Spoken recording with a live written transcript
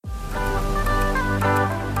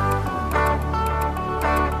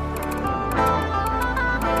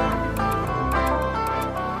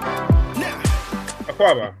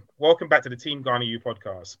Aquaba, welcome back to the Team Ghana U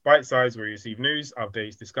podcast. Bite size where you receive news,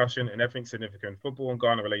 updates, discussion, and everything significant football and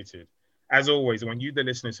Ghana related. As always, I want you, the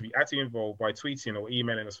listeners, to be actively involved by tweeting or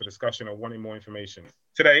emailing us for discussion or wanting more information.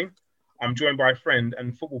 Today, I'm joined by a friend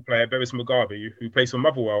and football player, Bevis Mugabe, who plays for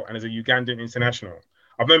Motherwell and is a Ugandan international.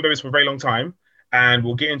 I've known Bevis for a very long time, and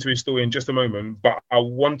we'll get into his story in just a moment. But I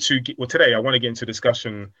want to get into a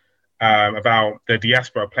discussion about the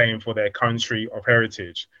diaspora playing for their country of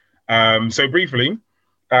heritage. So briefly,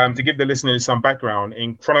 to give the listeners some background,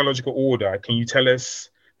 in chronological order, can you tell us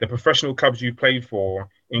the professional clubs you played for,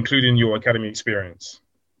 including your academy experience?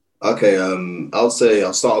 Okay, I'll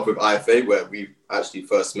start off with IFA, where we actually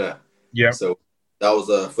first met. Yeah. So that was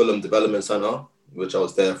a Fulham Development Centre, which I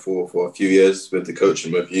was there for a few years with the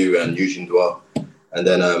coaching with you and Eugene Dwell. And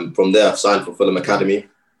then from there, I've signed for Fulham Academy.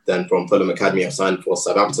 Then from Fulham Academy, I signed for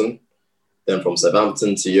Southampton. Then from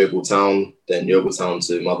Southampton to Yeovil Town, then Yeovil Town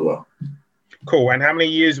to Motherwell. Cool. And how many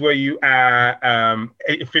years were you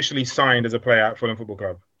officially signed as a player at Fulham Football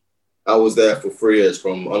Club? I was there for 3 years,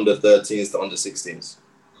 from under 13s to under 16s.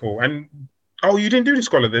 Cool. And you didn't do the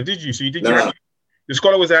scholar there, did you? So you did. No. The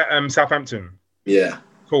scholar was at Southampton. Yeah.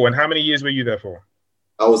 Cool. And how many years were you there for?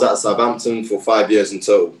 I was at Southampton for 5 years in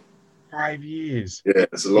total. 5 years. Yeah,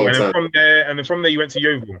 it's a long time. And from there, you went to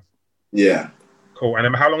Yeovil. Yeah. Cool.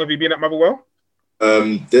 And how long have you been at Motherwell?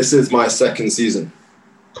 This is my second season.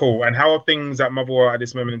 Cool. And how are things at Motherwell at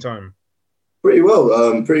this moment in time? Pretty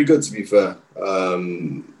well. Pretty good, to be fair.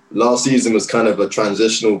 Last season was kind of a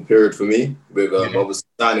transitional period for me. I was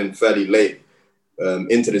signing fairly late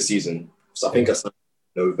into the season. So I think I signed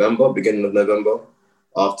beginning of November,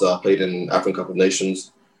 after I played in African Cup of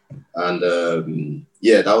Nations. And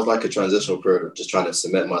that was like a transitional period of just trying to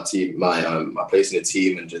cement my team, my place in the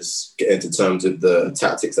team, and just get into terms with the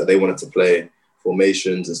tactics that they wanted to play,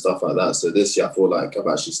 formations and stuff like that. So this year, I feel like I've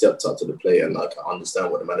actually stepped up to the plate, and like I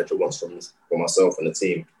understand what the manager wants from myself and the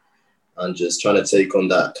team, and just trying to take on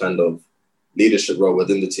that kind of leadership role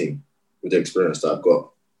within the team with the experience that I've got.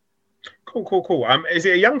 Cool. Is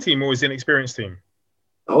it a young team or is it an experienced team?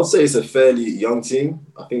 I would say it's a fairly young team.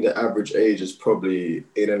 I think the average age is probably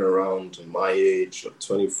in and around my age,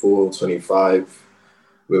 24, 25,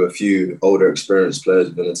 with a few older experienced players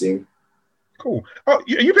within the team. Cool. Oh, are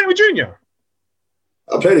you playing with Junior?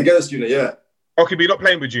 I played against Junior, yeah. Okay, but you're not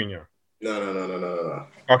playing with Junior? No.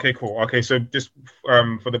 Okay, cool. Okay, so just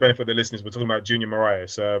for the benefit of the listeners, we're talking about Junior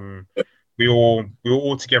Marias. We were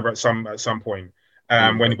all together at some point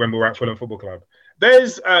when we were at Fulham Football Club.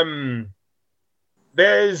 There's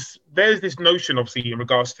this notion, obviously, in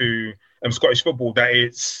regards to Scottish football that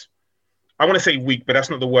it's, I want to say weak, but that's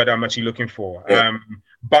not the word I'm actually looking for. Yeah.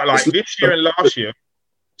 But like this year and last year,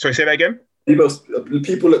 sorry, say that again?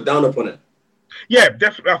 People look down upon it. Yeah,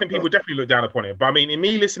 definitely. I think people definitely look down upon it. But I mean, in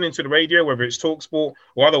me listening to the radio, whether it's TalkSport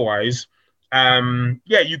or otherwise,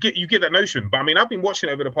 you get that notion. But I mean, I've been watching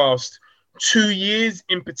it over the past 2 years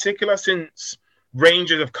in particular, since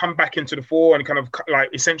Rangers have come back into the fore and kind of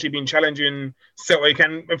like essentially been challenging Celtic.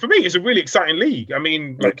 And for me, it's a really exciting league. I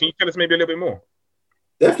mean, like, can you tell us maybe a little bit more?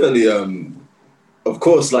 Definitely. Of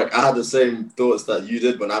course, like I had the same thoughts that you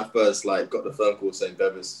did when I first got the phone call saying,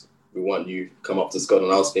 Bevis, we want you to come up to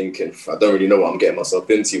Scotland. I was thinking, I don't really know what I'm getting myself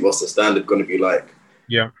into. What's the standard going to be like?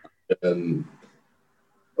 Yeah.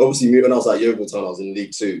 Obviously, when I was at Yeovil Town, I was in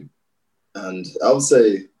League Two. And I would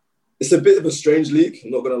say it's a bit of a strange league,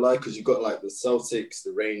 I'm not going to lie, because you've got the Celtics,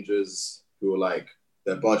 the Rangers, who are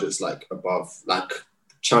their budget's above,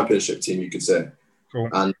 championship team, you could say. Cool.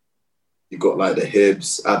 And you've got the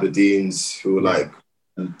Hibs, Aberdeens, who are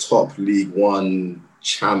top League One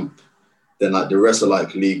champ. Then the rest are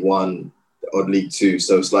League One or League Two.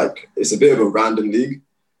 So it's a bit of a random league.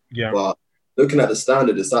 Yeah. But looking at the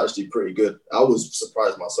standard, it's actually pretty good. I was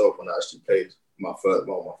surprised myself when I actually played my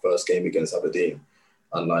first game against Aberdeen,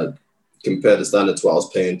 and compared the standard to what I was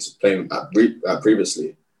playing at previously,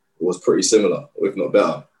 it was pretty similar, if not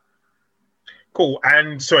better. Cool.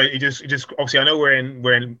 And sorry, it just obviously I know we're in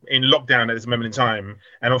lockdown at this moment in time,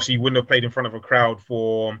 and obviously you wouldn't have played in front of a crowd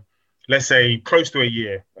for, let's say, close to a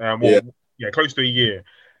year. Close to a year.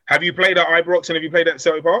 Have you played at Ibrox and have you played at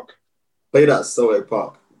Celtic Park? Played at Celtic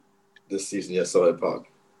Park this season, yes, Celtic Park.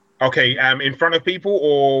 Okay, in front of people,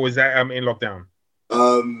 or was that in lockdown?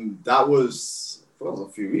 That was a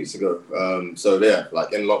few weeks ago. In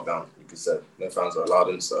lockdown, you could say. No fans were allowed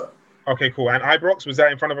in, so. Okay, cool. And Ibrox, was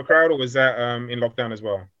that in front of a crowd or was that in lockdown as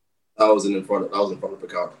well? I was in front of a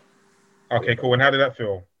crowd. Okay, cool. And how did that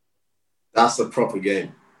feel? That's a proper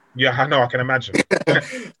game. Yeah, I know. I can imagine.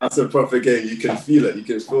 That's a proper game. You can feel it. You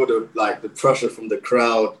can feel the pressure from the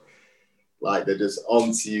crowd. They're just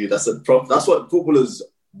onto you. That's what footballers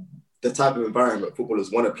the type of environment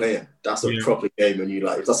footballers want to play in. That's a Yeah. proper game,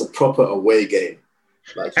 and that's a proper away game.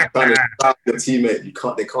 Like you kind of shout your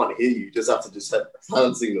teammate, they can't hear you. You just have to just have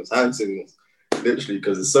hand signals, literally,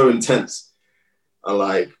 because it's so intense. And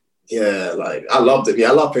like I loved it. Yeah,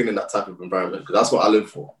 I love playing in that type of environment because that's what I live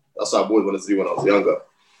for. That's what I always wanted to do when I was younger.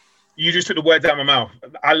 You just took the words out of my mouth.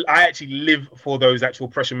 I actually live for those actual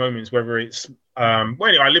pressure moments, whether it's I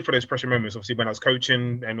live for those pressure moments, obviously, when I was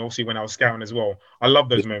coaching and obviously when I was scouting as well. I love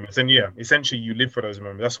those moments. And yeah, essentially you live for those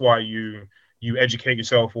moments. That's why you educate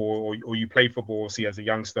yourself or you play football, obviously, as a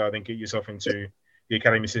youngster, then get yourself into the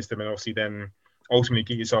academy system and obviously then ultimately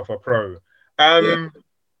get yourself a pro.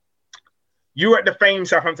 You were at the famed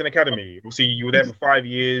Southampton Academy. Obviously, you were there for 5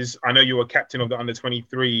 years. I know you were captain of the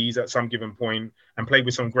under-23s at some given point and played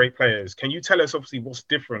with some great players. Can you tell us, obviously, what's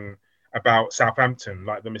different about Southampton,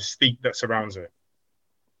 like the mystique that surrounds it?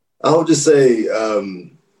 I would just say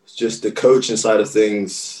just the coaching side of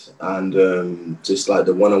things and just like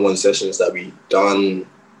the one-on-one sessions that we done.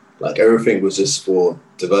 Like everything was just for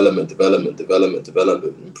development,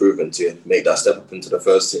 improvement to make that step up into the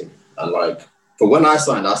first team. And like, but when I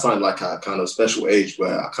signed like a kind of special age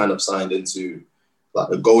where I kind of signed into like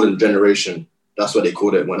the golden generation. That's what they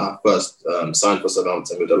called it when I first signed for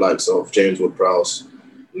Southampton with the likes of James Ward-Prowse,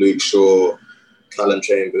 Luke Shaw, Callum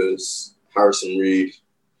Chambers, Harrison Reed,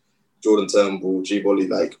 Jordan Turnbull, G Bolly.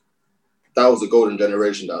 Like that was the golden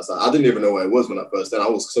generation that I signed. I didn't even know where it was when I first did. I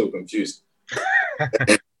was so confused.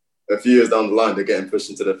 A few years down the line, they're getting pushed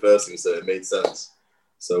into the first team, so it made sense.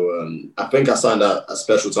 So I think I signed at a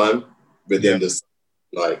special time within this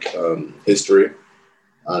history,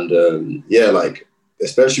 and like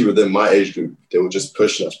especially within my age group, they were just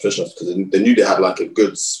pushing us because they knew they had like a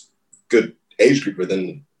good age group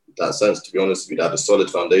within that sense. To be honest, they had a solid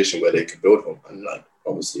foundation where they could build from and like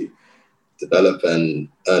obviously develop and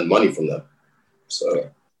earn money from them.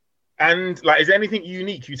 So, and like, is there anything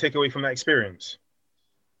unique you take away from that experience?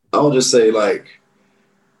 I'll just say it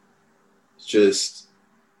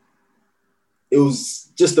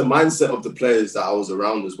was just the mindset of the players that I was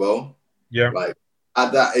around as well. Yeah. Like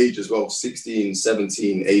at that age as well, 16,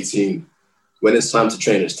 17, 18, when it's time to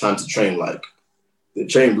train, it's time to train. Like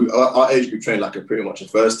our age group trained like pretty much a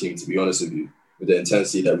first team, to be honest with you, with the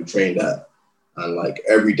intensity that we trained at. And like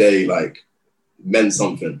every day, like meant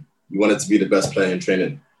something. You wanted to be the best player in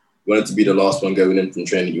training. You wanted to be the last one going in from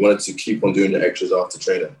training. You wanted to keep on doing the extras after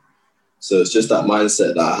training. So it's just that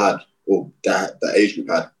mindset that I had, or that age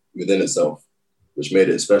group had within itself, which made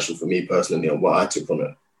it special for me personally and what I took from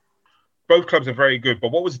it. Both clubs are very good,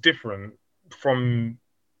 but what was different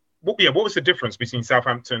what was the difference between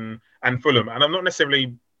Southampton and Fulham? And I'm not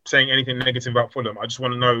necessarily saying anything negative about Fulham. I just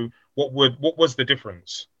want to know what was the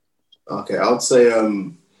difference? Okay, I would say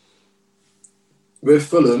with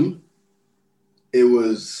Fulham, it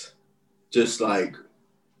was just like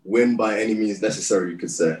win by any means necessary, you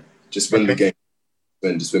could say. Just win the game,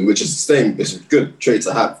 which is the same. It's a good trait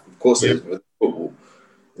to have. Of course, it is with football.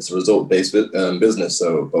 It's a result-based business.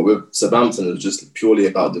 So, but with Southampton, it was just purely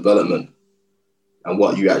about development and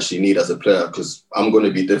what you actually need as a player. Because I'm going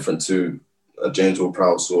to be different to James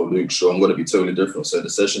Ward-Prowse or Luke Shaw. I'm going to be totally different. So the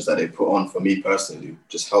sessions that they put on for me personally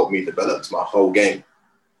just helped me develop my whole game.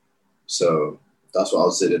 So that's what I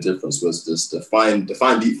would say the difference was, just to find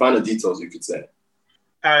the details, you could say.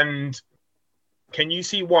 And can you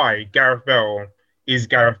see why Gareth Bale is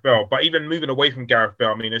Gareth Bale? But even moving away from Gareth Bale,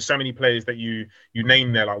 I mean, there's so many players that you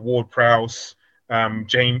name there, like Ward-Prowse,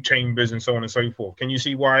 James Chambers, and so on and so forth. Can you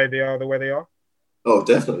see why they are the way they are? Oh,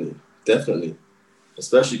 definitely.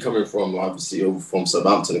 Especially coming from, obviously, from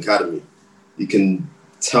Southampton Academy. You can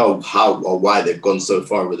tell how or why they've gone so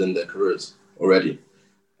far within their careers already.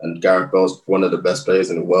 And Gareth Bale's one of the best players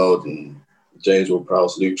in the world, and James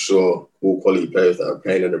Ward-Prowse, Luke Shaw, all quality players that are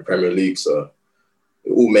playing in the Premier League. So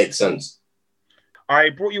it all makes sense. I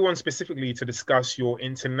brought you on specifically to discuss your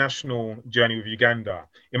international journey with Uganda.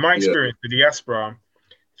 In my experience, the diaspora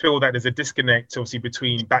feel that there's a disconnect, obviously,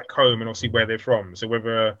 between back home and obviously where they're from. So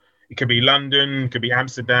whether it could be London, could be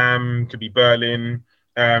Amsterdam, could be Berlin.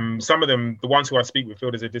 Some of them, the ones who I speak with, feel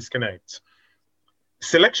there's a disconnect.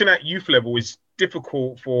 Selection at youth level is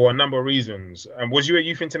difficult for a number of reasons. Was you a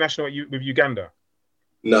youth international with Uganda?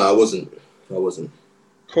 No, I wasn't.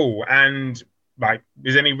 Cool. And like,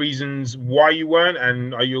 is there any reasons why you weren't?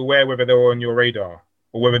 And are you aware whether they were on your radar,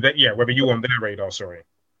 or whether you were on their radar? Sorry.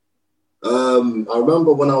 I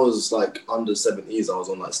remember when I was like under 17s, I was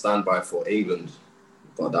on like standby for England,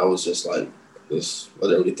 but that was just like this. I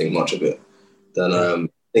didn't really think much of it. Then I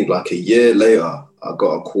think like a year later, I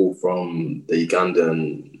got a call from the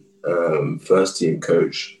Ugandan first team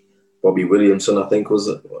coach, Bobby Williamson, I think was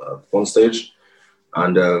at one stage.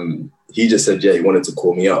 And he just said, yeah, he wanted to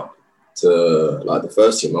call me up to like the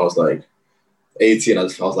first team. I was like 18. I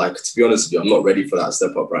was like, to be honest with you, I'm not ready for that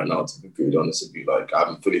step up right now, to be brutally honest with you. Like, I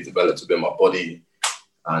haven't fully developed within my body,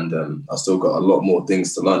 and I've still got a lot more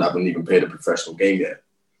things to learn. I haven't even played a professional game yet.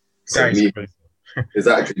 So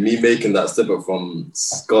exactly, me making that step up from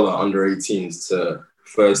scholar under 18s to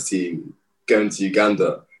first team, going to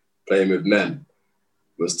Uganda, playing with men,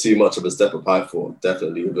 was too much of a step up, I thought,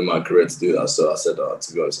 definitely within my career to do that. So I said,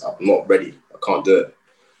 to be honest, I'm not ready. I can't do it.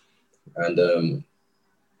 And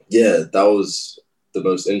yeah, that was the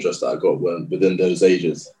most interest that I got within those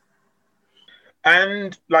ages.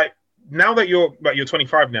 And like, now that you're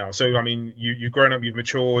 25 now, so I mean, you've grown up, you've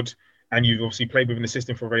matured, and you've obviously played within the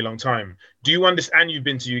system for a very long time. Do you understand? You've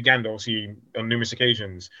been to Uganda, obviously, on numerous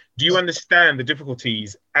occasions. Do you understand the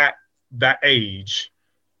difficulties at that age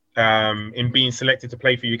in being selected to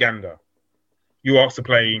play for Uganda? You asked to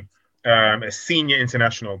play a senior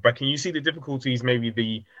international, but can you see the difficulties maybe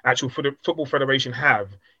the actual Football Federation have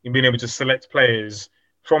in being able to select players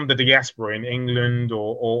from the diaspora in England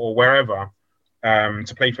or wherever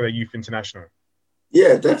to play for their youth international?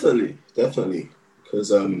 Yeah, definitely.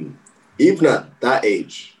 Because even at that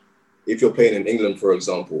age, if you're playing in England, for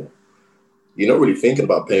example, you're not really thinking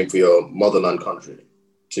about playing for your motherland country,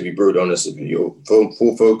 to be brutally honest with you. Your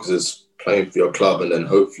full focus is playing for your club and then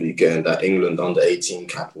hopefully getting that England under 18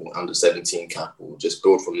 cap or under 17 cap or just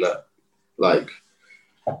build from there. Like,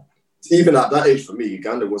 even at that age for me,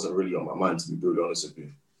 Uganda wasn't really on my mind, to be brutally honest with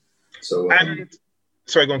you. So,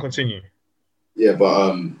 sorry, go on, continue. Yeah,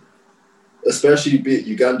 but especially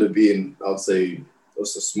Uganda being, I would say,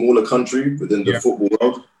 it's a smaller country within the football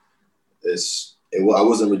world. I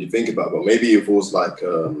wasn't really thinking about it, but maybe if it was like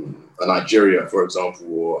a Nigeria, for example,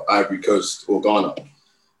 or Ivory Coast or Ghana,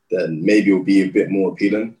 then maybe it would be a bit more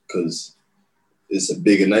appealing because it's a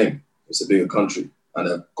bigger name, it's a bigger country, and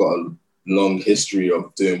they've got a long history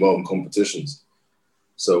of doing well in competitions.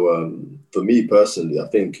 So for me personally, I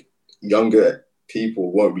think younger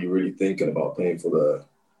people won't be really thinking about playing for the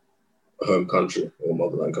home country or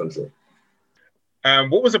motherland country.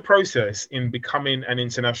 What was the process in becoming an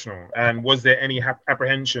international? And was there any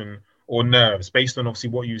apprehension or nerves based on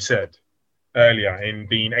obviously what you said earlier in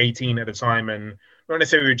being 18 at the time and not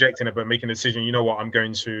necessarily rejecting it, but making a decision, you know what, I'm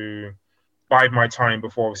going to bide my time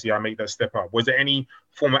before obviously I make that step up? Was there any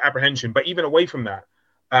form of apprehension? But even away from that,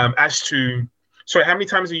 sorry, how many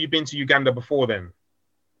times have you been to Uganda before then?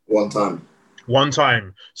 One time. One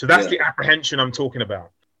time. So that's the apprehension I'm talking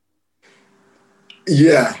about.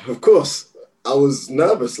 Yeah, of course. I was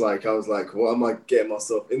nervous. Like, I was like, what am I getting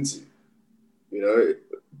myself into? You know,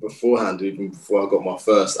 beforehand, even before I got my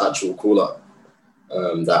first actual call-up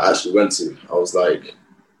that I actually went to, I was like,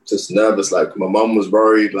 just nervous. Like, my mum was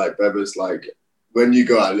worried. Like, Bevis, like, when you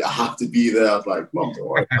go, I have to be there. I was like, Mum, don't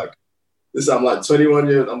worry. Like, I'm like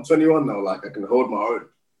 21 I'm 21 now. Like, I can hold my own.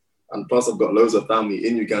 And plus, I've got loads of family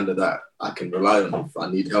in Uganda that I can rely on if I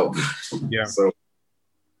need help. Yeah. So,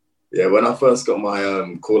 yeah, when I first got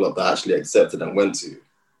my call-up that I actually accepted and went to,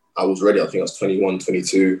 I was ready. I think I was 21,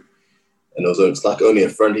 22. And it was like only a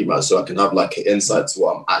friendly match, so I can have like an insight to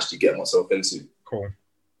what I'm actually getting myself into. Cool.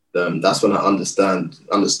 That's when I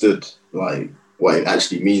understood like what it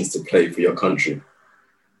actually means to play for your country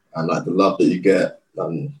and like the love that you get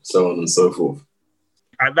and so on and so forth.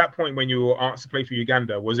 At that point, when you were asked to play for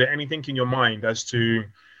Uganda, was there anything in your mind as to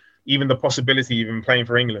even the possibility of even playing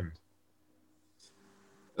for England?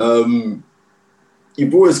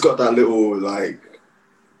 You've always got that little like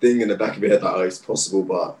thing in the back of your head that it's possible,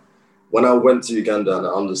 but when I went to Uganda and I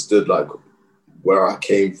understood like where I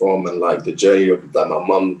came from and like the journey that my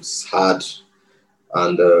mum's had,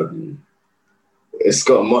 and it's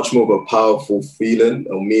got much more of a powerful feeling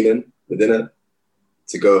or meaning within it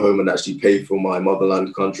to go home and actually pay for my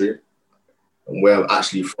motherland country and where I'm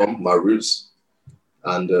actually from, my roots.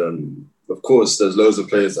 And of course, there's loads of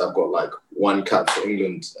players that have got like one cap for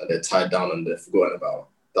England and they're tied down and they're forgotten about,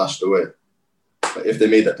 dashed away. But if they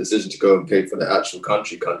made that decision to go and play for the actual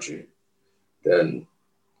country, then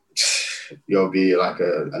you'll be like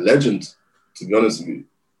a legend, to be honest with you.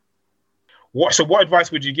 What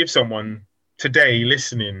advice would you give someone today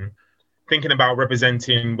listening, thinking about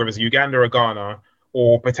representing whether it's Uganda or Ghana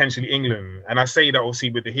or potentially England? And I say that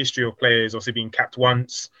obviously with the history of players obviously being capped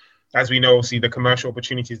once, as we know, obviously the commercial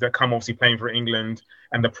opportunities that come obviously playing for England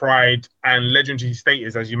and the pride and legendary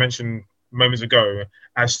status, as you mentioned moments ago,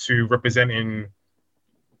 as to representing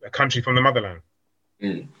a country from the motherland.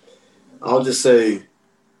 I'll just say,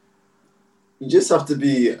 you just have to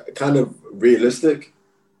be kind of realistic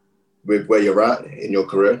with where you're at in your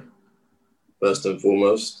career, first and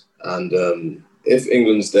foremost. And if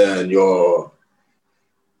England's there and you're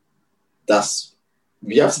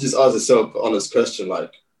you have to just ask yourself an honest question,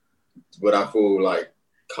 like, would I feel like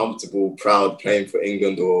comfortable, proud playing for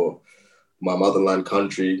England or my motherland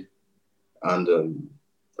country? And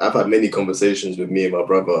I've had many conversations with me and my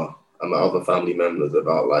brother and my other family members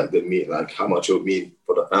about like how much it would mean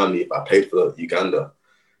for the family if I played for Uganda.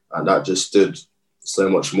 And that just stood so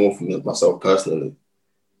much more for myself personally.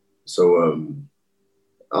 So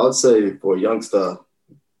I would say for a youngster,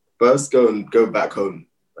 first go back home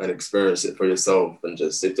and experience it for yourself, and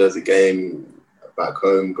just if there's a game back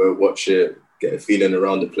home, go watch it, get a feeling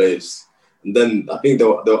around the place. And then I think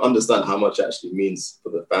they'll understand how much it actually means for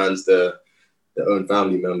the fans, their own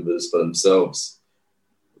family members, for themselves.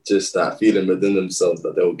 Just that feeling within themselves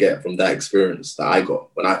that they'll get from that experience that I got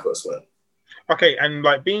when I first went. Okay, and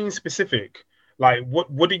like being specific, like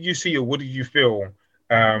what did you see or what did you feel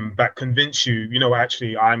that convinced you,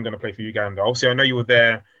 actually I'm going to play for Uganda? Obviously, I know you were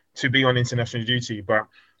there to be on international duty, but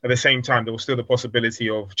at the same time, there was still the possibility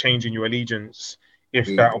of changing your allegiance if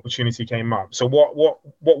that opportunity came up. So what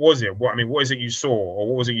was it? What is it you saw, or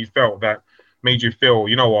what was it you felt that made you feel,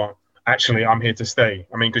 you know what, actually, I'm here to stay?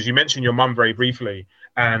 I mean, because you mentioned your mum very briefly,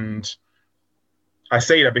 and I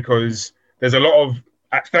say that because there's a lot of,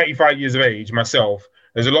 at 35 years of age, myself,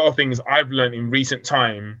 there's a lot of things I've learned in recent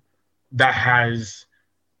time that has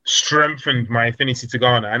strengthened my affinity to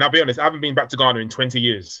Ghana. And I'll be honest, I haven't been back to Ghana in 20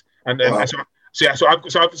 years. Wow.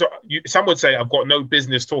 Some would say I've got no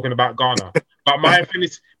business talking about Ghana, but my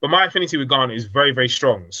affinity with Ghana is very, very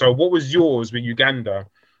strong. So what was yours with Uganda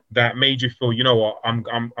that made you feel, you know what, I'm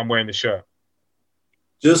wearing the shirt?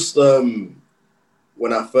 Just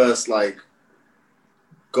when I first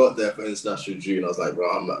got there for international duty, I was like, bro,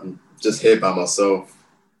 I'm just here by myself.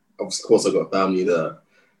 Of course, I got family there.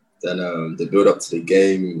 Then the build up to the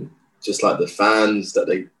game, just like the fans that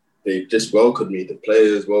they just welcomed me. The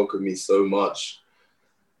players welcomed me so much.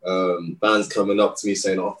 Fans coming up to me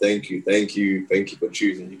saying, "Oh, thank you for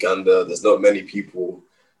choosing Uganda." There's not many people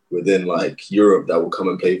within Europe that will come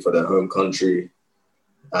and play for their home country,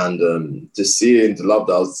 and just seeing the love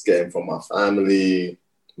that I was getting from my family.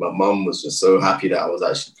 My mum was just so happy that I was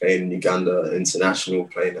actually playing in Uganda, international,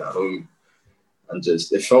 playing at home. And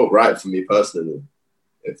just, it felt right for me personally.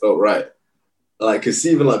 It felt right. Cause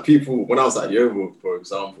even people, when I was at Yeovil, for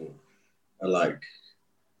example, and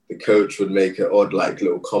the coach would make an odd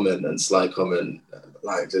little comment and sly comment,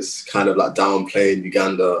 just kind of downplaying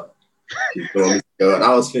Uganda. And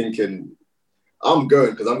I was thinking, I'm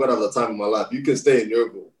going because I'm going to have the time of my life. You can stay in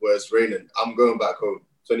Yeovil where it's raining. I'm going back home,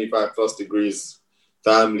 25 plus degrees.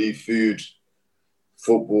 Family, food,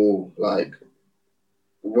 football,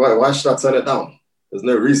 why should I turn it down? There's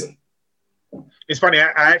no reason. It's funny, I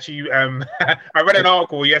actually, I read an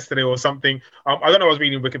article yesterday or something. I don't know, I was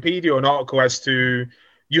reading Wikipedia or an article as to,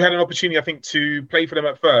 you had an opportunity, I think, to play for them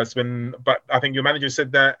at first, but I think your manager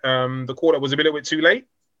said that the call-up was a little bit too late?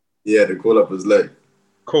 Yeah, the call-up was late.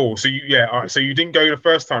 Cool. So so you didn't go the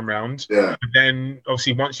first time round. Yeah. But then,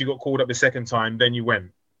 obviously, once you got called up the second time, then you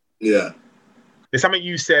went. Yeah. There's something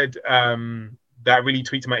you said that really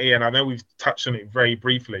tweaked my ear, and I know we've touched on it very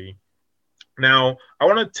briefly. Now, I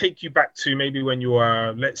want to take you back to maybe when you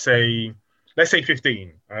were, let's say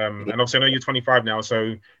 15. And obviously, I know you're 25 now,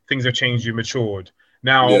 so things have changed, you've matured.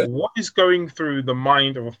 Now, What is going through the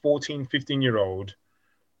mind of a 14, 15-year-old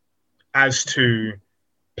as to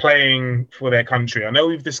playing for their country? I know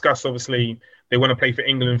we've discussed, obviously, they want to play for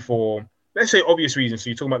England for, let's say, obvious reasons. So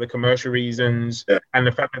you're talking about the commercial reasons and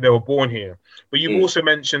the fact that they were born here. But you've also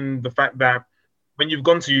mentioned the fact that when you've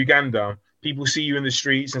gone to Uganda, people see you in the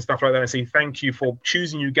streets and stuff like that and say, thank you for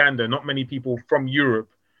choosing Uganda. Not many people from Europe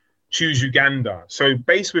choose Uganda. So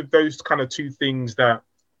based with those kind of two things that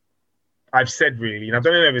I've said, really, and I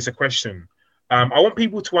don't know if it's a question, I want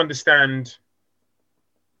people to understand,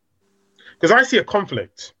 because I see a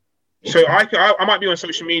conflict. So I might be on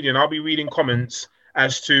social media and I'll be reading comments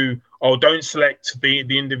as to, oh, don't select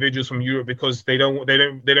the individuals from Europe because they don't,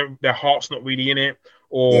 their heart's not really in it,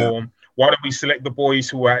 or why don't we select the boys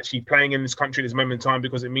who are actually playing in this country at this moment in time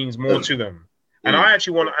because it means more to them. And I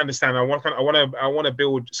actually want to understand. I want to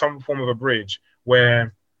build some form of a bridge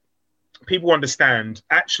where people understand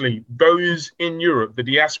actually those in Europe, the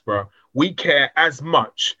diaspora, we care as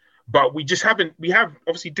much, but we just haven't. We have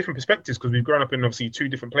obviously different perspectives because we've grown up in obviously two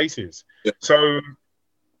different places. Yeah. So,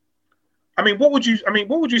 what would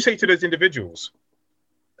you say to those individuals?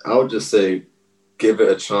 I would just say, give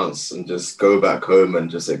it a chance and just go back home and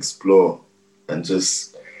just explore and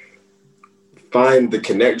just find the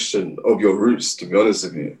connection of your roots, to be honest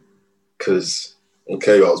with you. Because,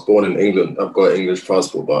 okay, I was born in England. I've got an English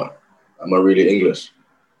passport, but am I really English?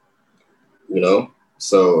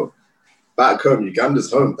 So back home,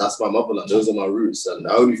 Uganda's home. That's my motherland. Those are my roots. And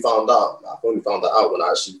I've only found that out when I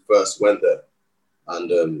actually first went there.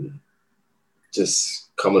 And just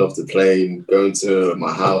coming off the plane, going to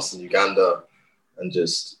my house in Uganda and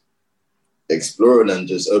just exploring and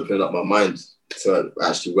just opening up my mind to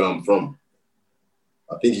actually where I'm from.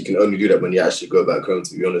 I think you can only do that when you actually go back home,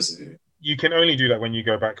 to be honest with you. You can only do that when you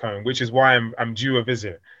go back home, which is why I'm due a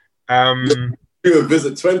visit. Due a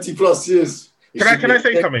visit, 20 plus years. Can I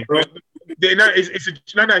say something? No,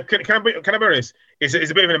 can I be honest? It's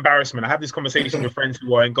a bit of an embarrassment. I have this conversation with friends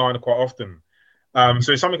who are in Ghana quite often.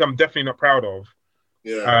 So it's something I'm definitely not proud of.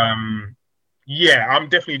 Yeah. I'm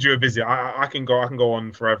definitely due a visit. I can go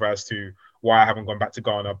on forever as to why I haven't gone back to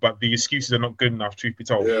Ghana, but the excuses are not good enough, truth be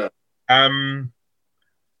told. Yeah.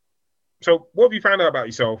 So what have you found out about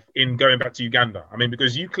yourself in going back to Uganda? I mean,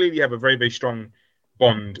 because you clearly have a very, very strong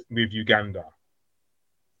bond with Uganda.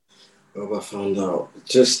 What have I found out?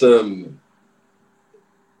 Just in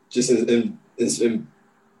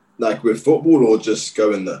like with football, or just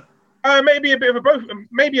going there? Maybe a bit of both.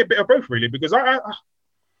 Maybe a bit of both, really, because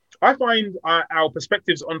I find our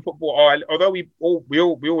perspectives on football are, although we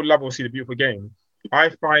all love to see the beautiful game, I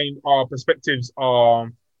find our perspectives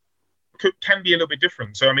can be a little bit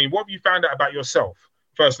different. So, I mean, what have you found out about yourself,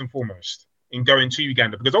 first and foremost, in going to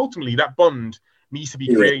Uganda? Because ultimately, that bond needs to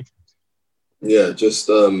be created. Yeah, just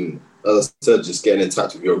as I said, just getting in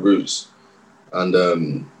touch with your roots,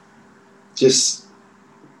 and just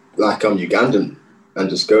like I'm Ugandan, and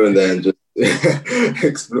just going there and just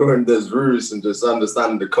exploring those roots and just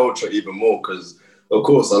understanding the culture even more. Because of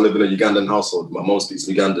course, I live in a Ugandan household. My mom speaks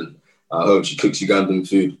Ugandan at home. She cooks Ugandan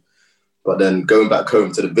food. But then going back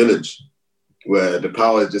home to the village, where the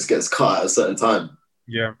power just gets cut at a certain time.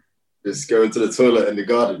 Yeah. Just going to the toilet in the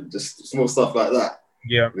garden, just small stuff like that.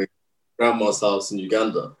 Yeah. Grandma's house in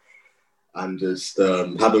Uganda, and just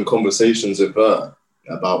having conversations with her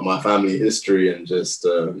about my family history, and just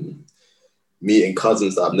meeting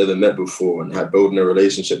cousins that I've never met before and building a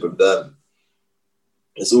relationship with them.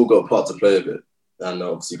 It's all got a part to play with it. And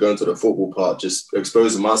obviously going to the football part, just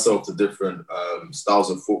exposing myself to different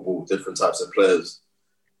styles of football, different types of players,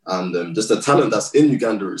 and just the talent that's in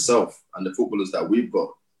Uganda itself, and the footballers that we've got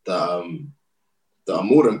that are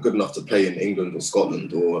more than good enough to play in England or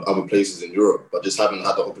Scotland or other places in Europe, but just haven't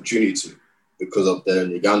had the opportunity to because of they're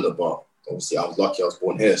in Uganda. But obviously I was lucky I was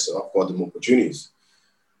born here, so I've got them opportunities.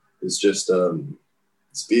 It's just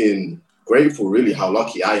it's being grateful, really, how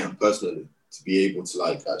lucky I am personally to be able to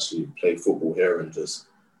like actually play football here and just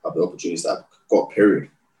have the opportunities that I've got, period.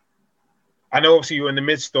 I know obviously you're in the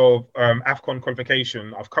midst of AFCON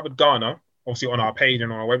qualification. I've covered Ghana, obviously on our page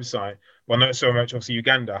and on our website, but not so much obviously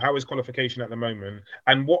Uganda. How is qualification at the moment?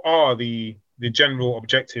 And what are the general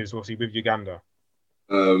objectives obviously with Uganda?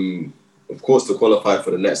 Of course, to qualify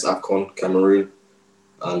for the next AFCON, Cameroon.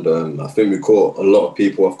 And I think we caught a lot of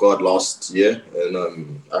people off guard last year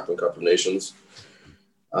in African Cup of Nations.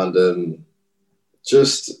 And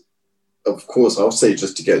just, of course, I'll say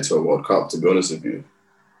just to get to a World Cup, to be honest with you.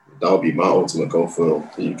 That would be my ultimate goal for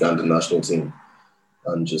the Ugandan national team.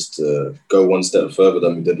 And just to go one step further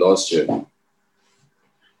than we did last year.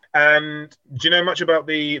 And do you know much about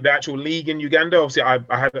the actual league in Uganda? Obviously, I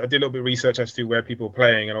did a little bit of research as to where people are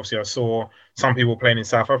playing, and obviously I saw some people playing in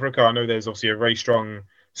South Africa. I know there's obviously a very strong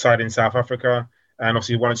side in South Africa, and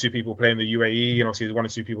obviously one or two people playing the UAE, and obviously one or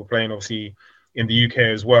two people playing obviously in the UK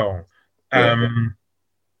as well. Yeah.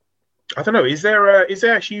 I don't know. Is there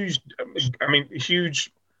a huge?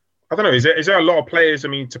 I don't know. Is there a lot of players? I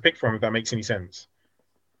mean, to pick from, if that makes any sense.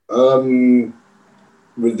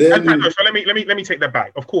 Within... So let me take that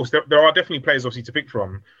back. Of course, there are definitely players obviously to pick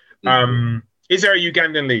from. Is there a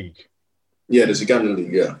Ugandan league? Yeah, there's a Ugandan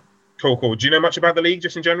league. Yeah. Cool. Do you know much about the league,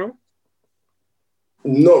 just in general?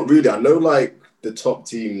 Not really. I know like the top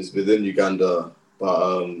teams within Uganda,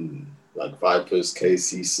 but like Vipers,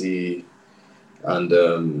 KCC,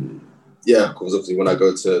 and yeah, because obviously when I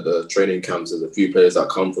go to the training camps, there's a few players that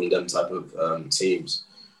come from them type of teams.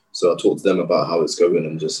 So I talk to them about how it's going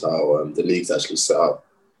and just how the league's actually set up.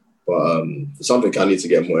 But it's something I need to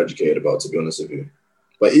get more educated about, to be honest with you.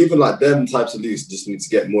 But even like them types of leagues just need to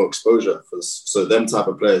get more exposure so them type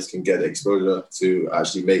of players can get the exposure to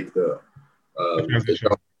actually make the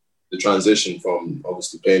transition from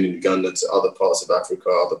obviously playing in Uganda to other parts of Africa,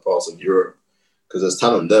 other parts of Europe, because there's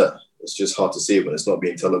talent there. It's just hard to see it when it's not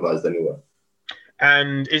being televised anywhere.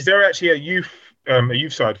 And is there actually a youth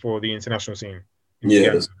side for the international scene?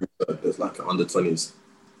 Yeah, there's like under 20s.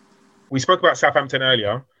 We spoke about Southampton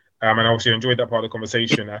earlier, and obviously enjoyed that part of the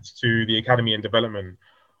conversation as to the academy and development.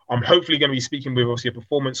 I'm hopefully going to be speaking with obviously a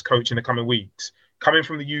performance coach in the coming weeks. Coming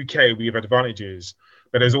from the UK, we have advantages.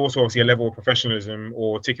 but there's also obviously a level of professionalism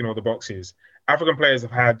or ticking all the boxes. African players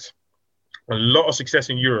have had a lot of success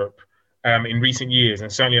in Europe in recent years,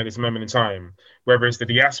 and certainly at this moment in time, whether it's the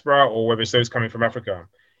diaspora or whether it's those coming from Africa.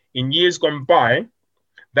 In years gone by,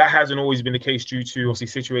 that hasn't always been the case due to obviously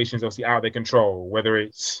situations obviously out of their control, whether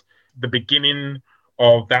it's the beginning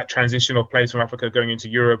of that transition of players from Africa going into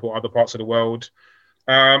Europe or other parts of the world,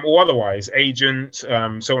 or otherwise, agents, so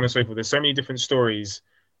on and so forth. There's so many different stories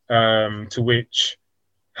to which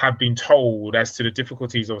have been told as to the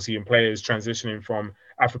difficulties, obviously, in players transitioning from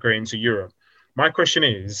Africa into Europe. My question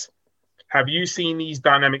is, have you seen these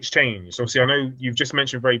dynamics change? Obviously, I know you've just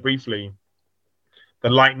mentioned very briefly the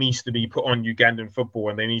light needs to be put on Ugandan football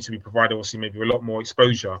and they need to be provided, obviously, maybe a lot more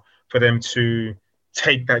exposure for them to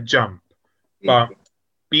take that jump. But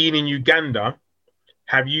being in Uganda,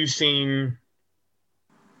 have you seen...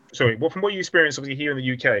 Sorry, well, from what you experienced, obviously, here in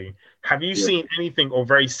the UK, have you seen anything or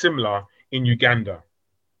very similar in Uganda?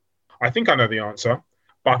 I think I know the answer,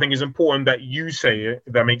 but I think it's important that you say it,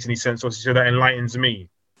 if that makes any sense, obviously, so that enlightens me.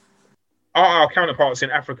 Are our counterparts in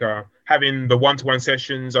Africa having the one-to-one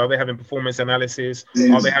sessions? Are they having performance analysis?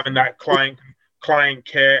 Are they having that client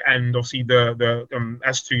care and obviously the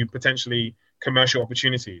as to potentially commercial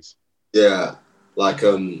opportunities? Yeah, like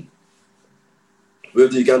with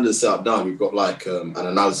the Ugandan setup now, we've got like an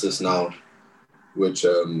analysis now, which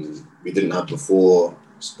we didn't have before.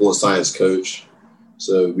 Sports science coach,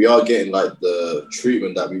 so we are getting like the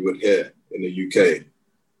treatment that we would hear in the UK.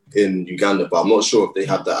 In Uganda, but I'm not sure if they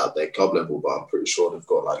have that at their club level, but I'm pretty sure they've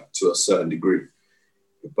got like to a certain degree.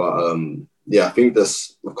 But I think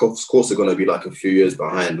this, of course, they're going to be like a few years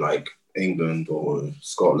behind like England or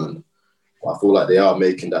Scotland. But I feel like they are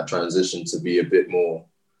making that transition to be a bit more,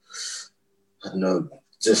 I don't know,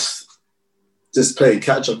 just playing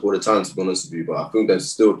catch up all the time, to be honest with you. But I think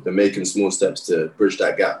they're making small steps to bridge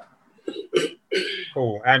that gap.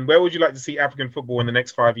 Cool. And where would you like to see African football in the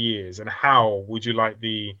next 5 years? And how would you like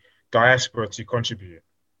the diaspora to contribute?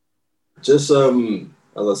 Just, as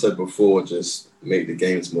I said before, just make the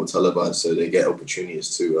games more televised so they get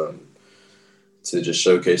opportunities to just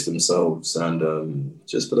showcase themselves and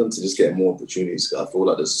just for them to just get more opportunities. I feel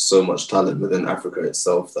like there's so much talent within Africa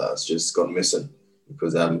itself that's just gone missing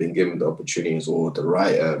because they haven't been given the opportunities or the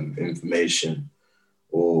right information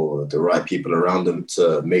or the right people around them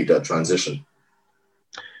to make that transition.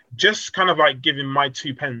 Just kind of like giving my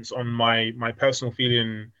 2 pence on my personal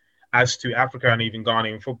feeling as to Africa and even Ghana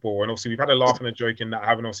in football. And obviously we've had a laugh and a joke in that I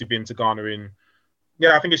haven't obviously been to Ghana in,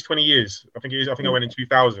 I think it's 20 years. I think I went in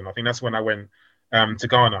 2000. I think that's when I went to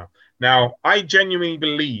Ghana. Now, I genuinely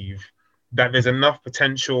believe that there's enough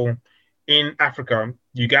potential in Africa,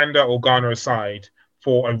 Uganda or Ghana aside,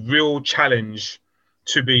 for a real challenge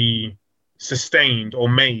to be sustained or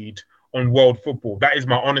made on world football. That is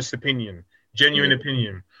my honest opinion, genuine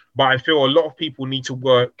opinion. But I feel a lot of people need to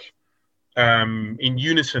work in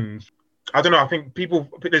unison. I don't know. I think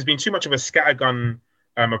there's been too much of a scattergun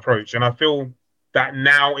approach. And I feel that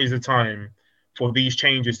now is the time for these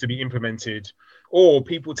changes to be implemented, or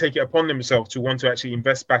people take it upon themselves to want to actually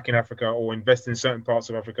invest back in Africa or invest in certain parts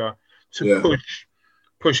of Africa to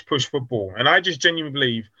push football. And I just genuinely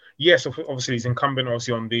believe, yes, obviously it's incumbent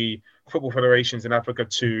obviously on the football federations in Africa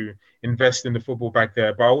to invest in the football back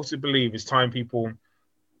there. But I also believe it's time people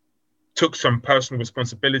took some personal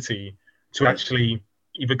responsibility to actually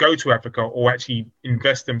either go to Africa or actually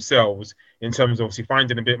invest themselves in terms of obviously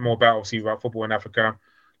finding a bit more about football in Africa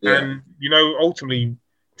and, ultimately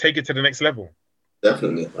take it to the next level.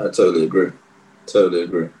 Definitely. I totally agree.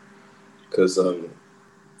 Because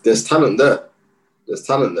there's talent there.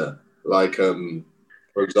 Like,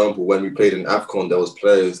 for example, when we played in AFCON, there was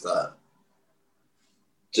players that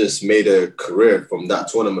just made a career from that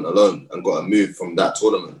tournament alone and got a move from that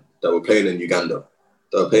tournament that were playing in Uganda,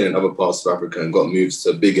 that were playing in other parts of Africa and got moves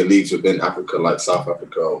to bigger leagues within Africa, like South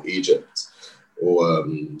Africa or Egypt or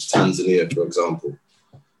Tanzania, for example.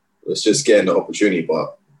 It's just getting the opportunity,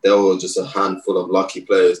 but there were just a handful of lucky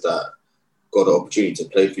players that got the opportunity to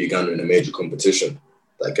play for Uganda in a major competition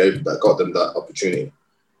that got them that opportunity.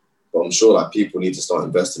 But I'm sure like people need to start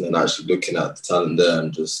investing and actually looking at the talent there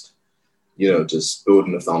and just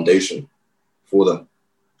building a foundation for them.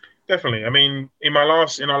 Definitely. I mean, in our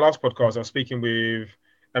last podcast, I was speaking with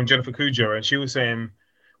Jennifer Kujo, and she was saying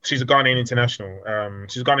she's a Ghanaian international.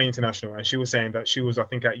 She's a Ghanaian international, and she was saying that she was, I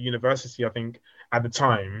think, at university, at the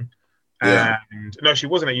time. Yeah. And no, she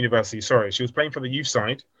wasn't at university. Sorry, she was playing for the youth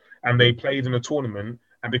side, and they played in a tournament.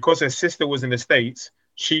 And because her sister was in the States,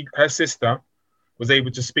 her sister was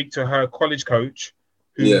able to speak to her college coach,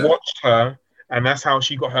 who watched her, and that's how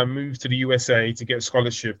she got her move to the USA to get a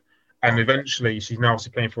scholarship And eventually, she's now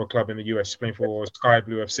obviously playing for a club in the US. She's playing for Sky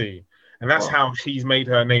Blue FC. And that's how she's made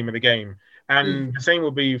her name in the game. And the same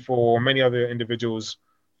will be for many other individuals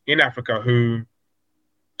in Africa who,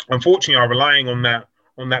 unfortunately, are relying on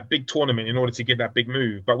that big tournament in order to get that big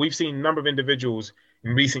move. But we've seen a number of individuals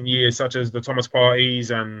in recent years, such as the Thomas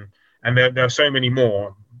Partey's, and there are so many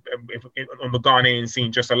more on the Ghanaian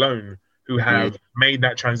scene just alone who have made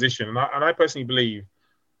that transition. And I personally believe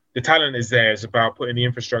the talent is there. It's about putting the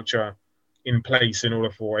infrastructure in place in order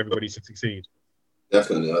for everybody to succeed.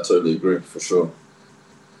 Definitely, I totally agree, for sure.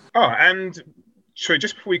 And sorry,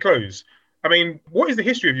 just before we close, I mean, what is the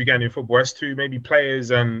history of Ugandan football as to maybe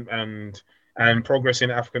players and progress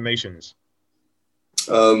in African nations?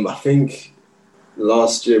 I think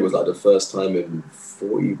last year was like the first time in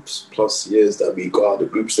 40 plus years that we got out the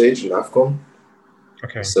group stage in AFCON.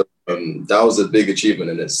 Okay. So that was a big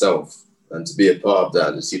achievement in itself. And to be a part of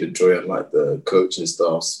that, to see the joy on like the coaching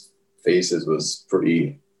staff's faces was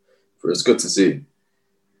it was good to see.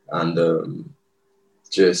 And I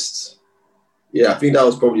think that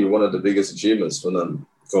was probably one of the biggest achievements from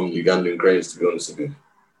Ugandan Cranes, to be honest with you.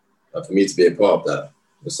 For me to be a part of that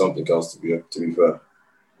was something else, to be fair.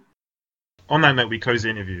 On that note, we close the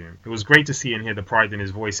interview. It was great to see and hear the pride in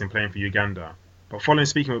his voice in playing for Uganda. But following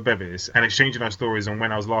speaking with Bevis and exchanging our stories on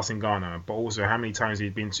when I was last in Ghana, but also how many times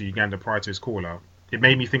he'd been to Uganda prior to his call-up, it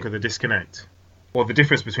made me think of the disconnect, or the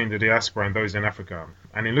difference between the diaspora and those in Africa.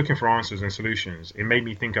 And in looking for answers and solutions, it made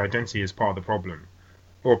me think identity is part of the problem,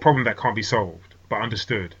 or a problem that can't be solved, but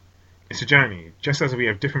understood. It's a journey. Just as we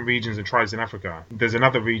have different regions and tribes in Africa, there's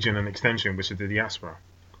another region and extension, which is the diaspora.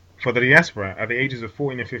 For the diaspora, at the ages of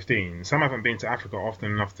 14 and 15, some haven't been to Africa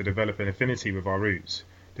often enough to develop an affinity with our roots,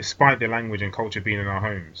 despite their language and culture being in our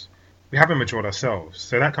homes. We haven't matured ourselves,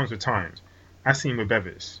 so that comes with time, as seen with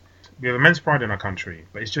Bevis. We have immense pride in our country,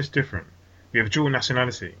 but it's just different. We have dual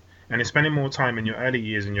nationality, and in spending more time in your early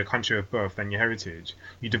years in your country of birth than your heritage,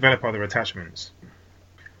 you develop other attachments.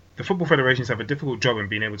 The football federations have a difficult job in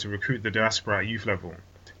being able to recruit the diaspora at youth level.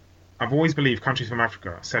 I've always believed countries from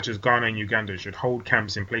Africa, such as Ghana and Uganda, should hold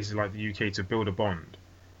camps in places like the UK to build a bond.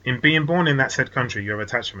 In being born in that said country, you have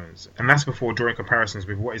attachments, and that's before drawing comparisons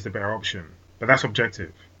with what is the better option. But that's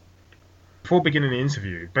objective. Before beginning the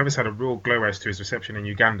interview, Bevis had a real glow as to his reception in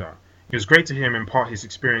Uganda. It was great to hear him impart his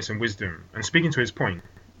experience and wisdom, and speaking to his point,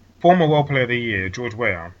 former World Player of the Year George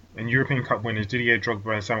Weah and European Cup winners Didier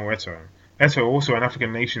Drogba and Samuel Eto'o. Eto'o also an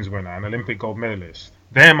African Nations winner and Olympic gold medalist.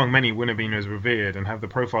 They among many would have been as revered and have the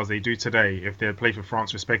profiles they do today if they had played for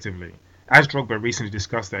France respectively. As Drogba recently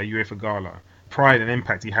discussed at a UEFA Gala, pride and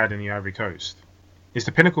impact he had in the Ivory Coast. It's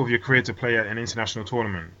the pinnacle of your career to play at an international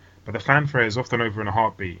tournament, but the fanfare is often over in a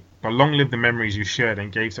heartbeat. But long live the memories you shared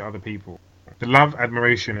and gave to other people. The love,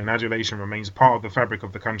 admiration and adulation remains part of the fabric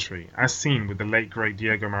of the country, as seen with the late great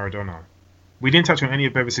Diego Maradona. We didn't touch on any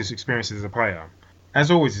of Bevis' experiences as a player. As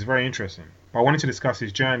always, it's very interesting, but I wanted to discuss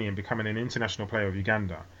his journey in becoming an international player of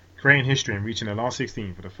Uganda, creating history and reaching the last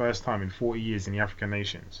 16 for the first time in 40 years in the African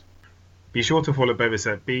nations. Be sure to follow Bevis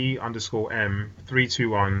at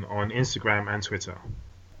B_M321 on Instagram and Twitter.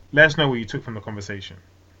 Let us know what you took from the conversation.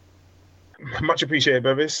 Much appreciated,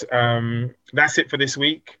 Bevis. That's it for this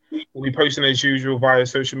week. We'll be posting as usual via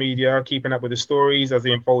social media, keeping up with the stories as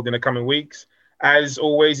they unfold in the coming weeks. As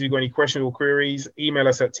always, if you've got any questions or queries, email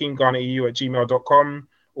us at teamghanaeu@gmail.com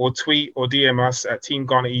or tweet or DM us at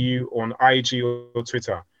teamghanaeu on IG or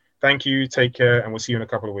Twitter. Thank you, take care, and we'll see you in a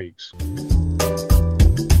couple of weeks.